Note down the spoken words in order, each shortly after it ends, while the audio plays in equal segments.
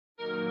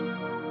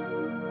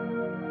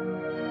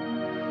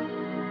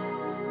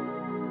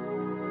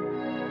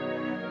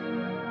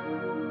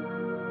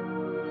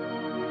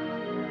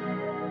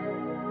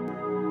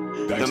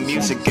The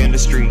music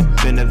industry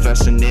been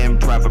investing in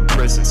private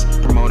prisons,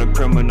 promoting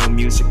criminal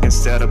music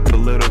instead of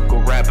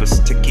political rappers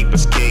to keep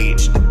us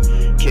caged.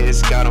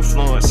 Kids got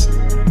influenced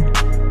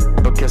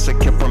because they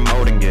kept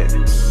promoting it,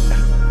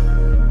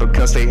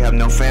 because they have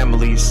no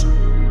families.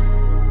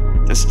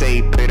 The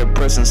state paid a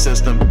prison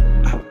system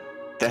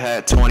that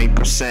had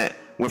 20%.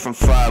 Went from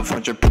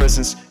 500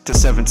 prisons to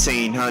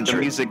 1,700. The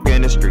music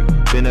industry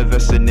been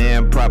investing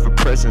in private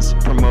prisons,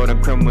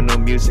 promoting criminal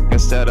music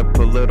instead of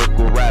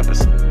political rappers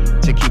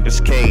to keep us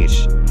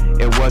caged.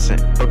 It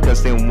wasn't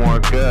because they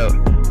weren't good,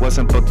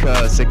 wasn't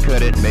because they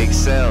couldn't make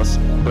sales,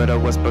 but it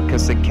was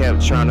because they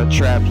kept trying to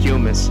trap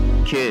humans.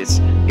 Kids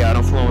got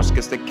influenced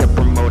because they kept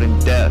promoting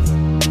death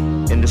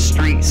in the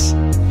streets.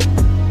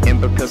 And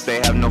because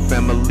they have no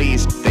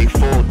families, they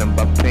fooled them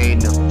by paying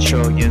them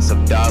trillions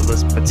of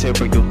dollars,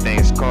 material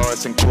things,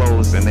 cars and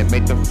clothes, and they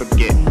make them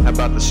forget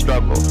about the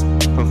struggle.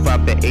 From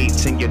 5 to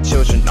 18, your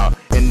children are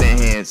in their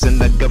hands in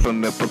the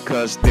government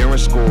because they're in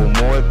school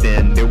more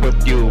than they're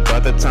with you. By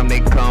the time they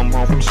come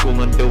home from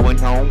school and doing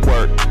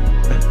homework,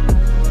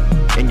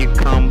 and you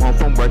come home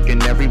from work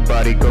and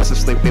everybody goes to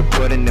sleep, they're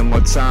putting in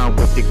more time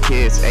with your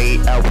kids,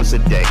 8 hours a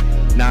day,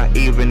 not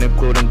even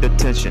including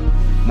detention.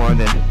 More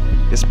than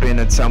just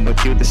spending time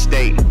with you, the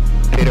state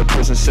paid a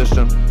prison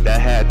system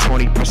that had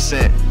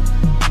 20%.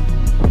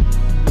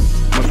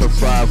 Went from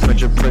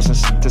 500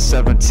 prisons to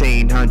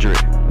 1,700.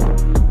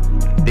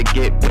 They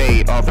get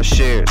paid off of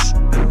shares.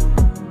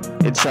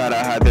 They try to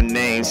hide their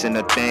names in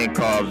a thing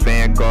called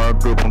Vanguard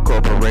Group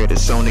Incorporated.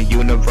 Sony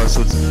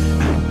Universal's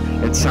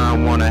and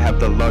Time Warner have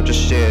the largest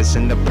shares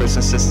in the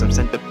prison systems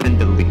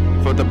independently.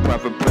 For the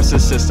private prison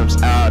systems,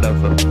 out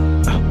of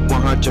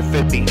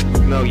 150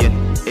 million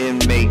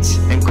inmates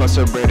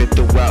incarcerated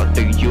throughout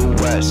the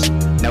U.S.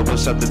 Now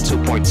it's up to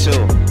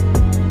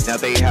 2.2. Now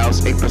they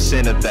house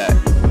 8% of that,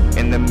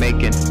 and they're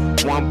making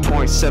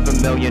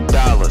 $1.7 million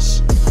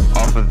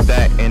off of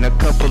that. In a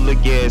couple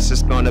of years,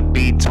 it's gonna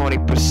be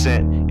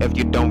 20% if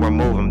you don't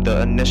remove them.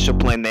 The initial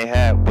plan they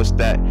had was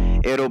that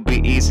it'll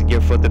be easier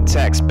for the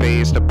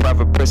taxpayers. The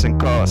private prison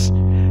costs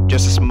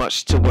just as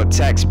much to a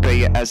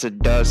taxpayer as it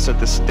does to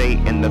the state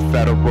and the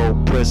federal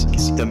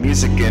prisons. The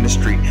music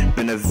industry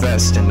been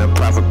investing in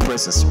private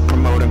prisons,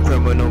 promoting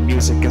criminal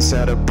music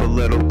instead of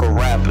political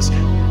rappers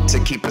to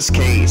keep us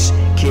caged.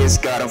 Kids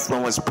got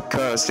influenced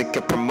because they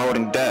kept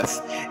promoting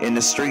death in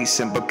the streets,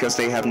 and because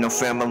they have no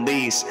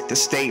families, the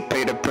state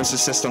paid a prison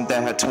system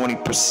that had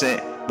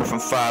 20%. Went from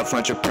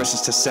 500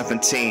 prisons to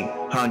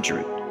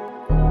 1,700.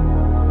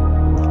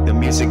 The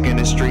music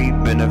industry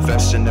been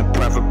investing in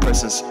private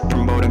prisons,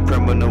 promoting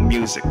criminal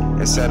music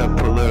instead of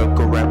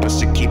political rappers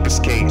to keep us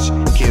caged.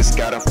 Kids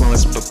got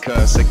influenced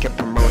because they kept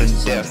promoting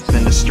death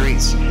in the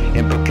streets,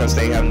 and because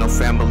they have no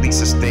families,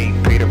 the state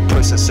paid a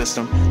prison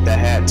system that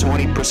had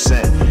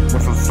 20%.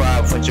 Went from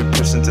 500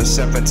 prisons to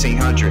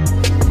 1,700.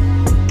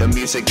 The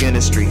music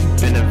industry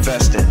been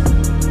investing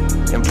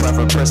in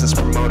private prisons,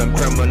 promoting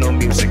criminal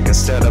music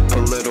instead of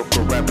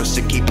political rappers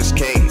to keep us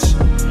caged.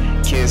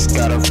 Kids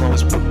got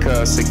influenced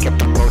because they kept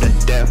promoting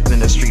death in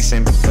the streets,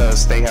 and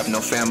because they have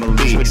no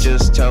families. We're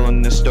just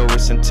telling the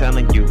stories and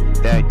telling you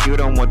that you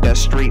don't want that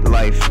street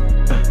life.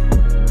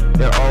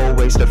 They're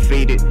always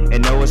defeated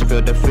and always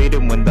feel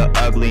defeated when they're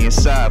ugly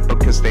inside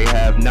because they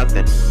have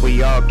nothing.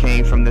 We all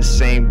came from the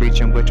same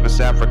region, which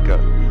was Africa.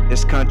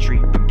 This country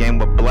began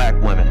with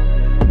black women.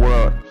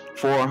 World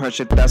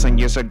 400,000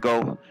 years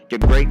ago, your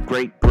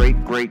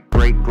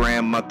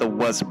great-great-great-great-great-grandmother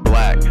was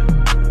black.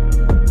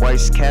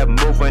 Whites kept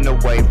moving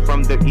away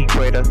from the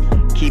equator,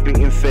 keep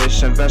eating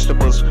fish and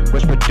vegetables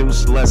which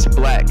produce less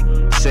black,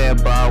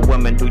 said by a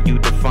woman who you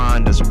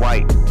defined as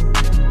white.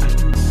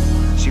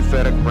 She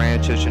fed her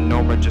grandchildren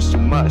over just too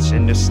much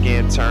and their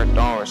skin turned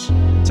orange.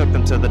 Took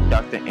them to the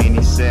doctor and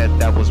he said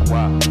that was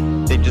why.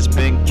 They just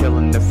been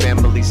killing their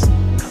families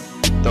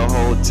the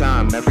whole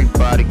time.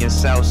 Everybody in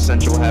South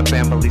Central had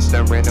families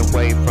that ran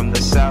away from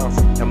the South,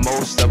 and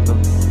most of them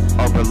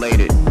are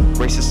related.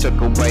 Racists took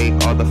away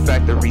all the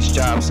factories'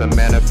 jobs and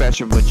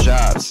manufacturing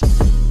jobs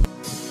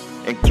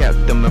and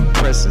kept them in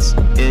prisons.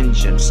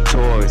 Engines,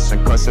 toys,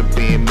 and cars are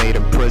being made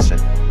in prison.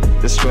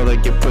 The stroller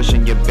you're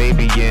pushing your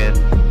baby in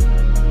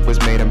was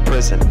made in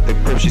prison. The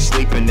crib she's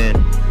sleeping in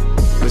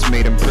was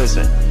made in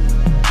prison.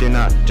 They're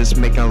not just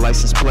making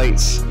license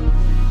plates,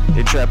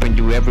 they're trapping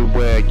you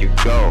everywhere you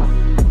go,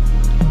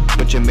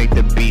 but you make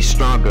the beat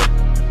stronger.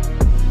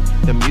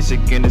 The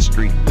music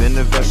industry been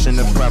investing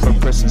in private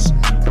prisons,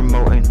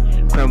 promoting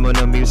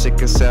criminal music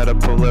instead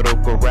of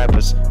political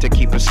rappers to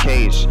keep us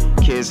caged.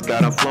 Kids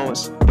got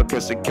influenced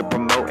because they kept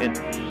promoting,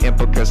 and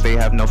because they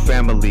have no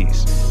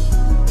families.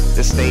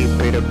 The state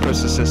paid a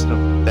prison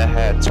system that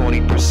had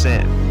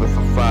 20%, went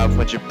from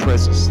 500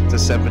 prisons to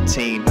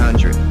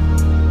 1,700.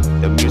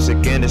 The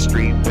music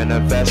industry been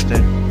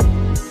investing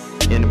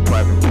in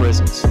private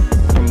prisons,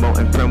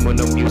 promoting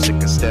criminal music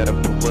instead of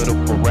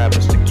political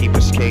rappers to keep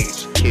us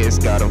caged. Kids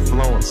got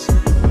influenced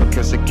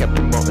because they kept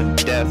promoting